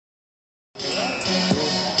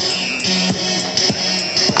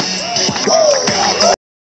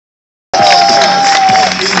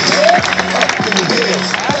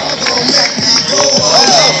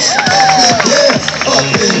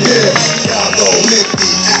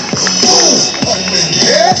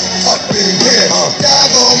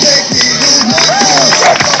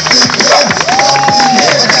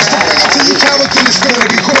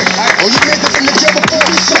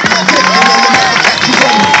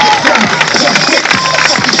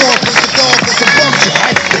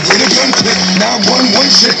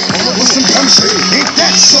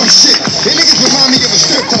some shit. They niggas remind me of a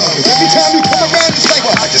strip club. Every time you come around, it's like,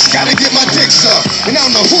 well, I just gotta get my dick sucked. And I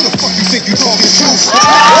don't know who the fuck you think you talking to.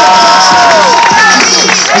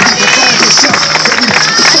 And you can find yourself very much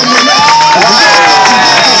someone else.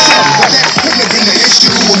 That couldn't have been the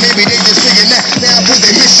issue. Or maybe they just thinking that now because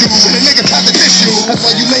they miss you. And the nigga tried to diss you. That's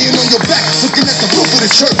why you laying on your back, looking at the roof of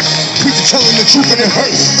the church. Preacher telling the truth and it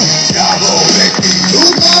hurts. Y'all gon' make me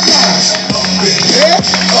lose my mind. Up in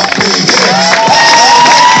here.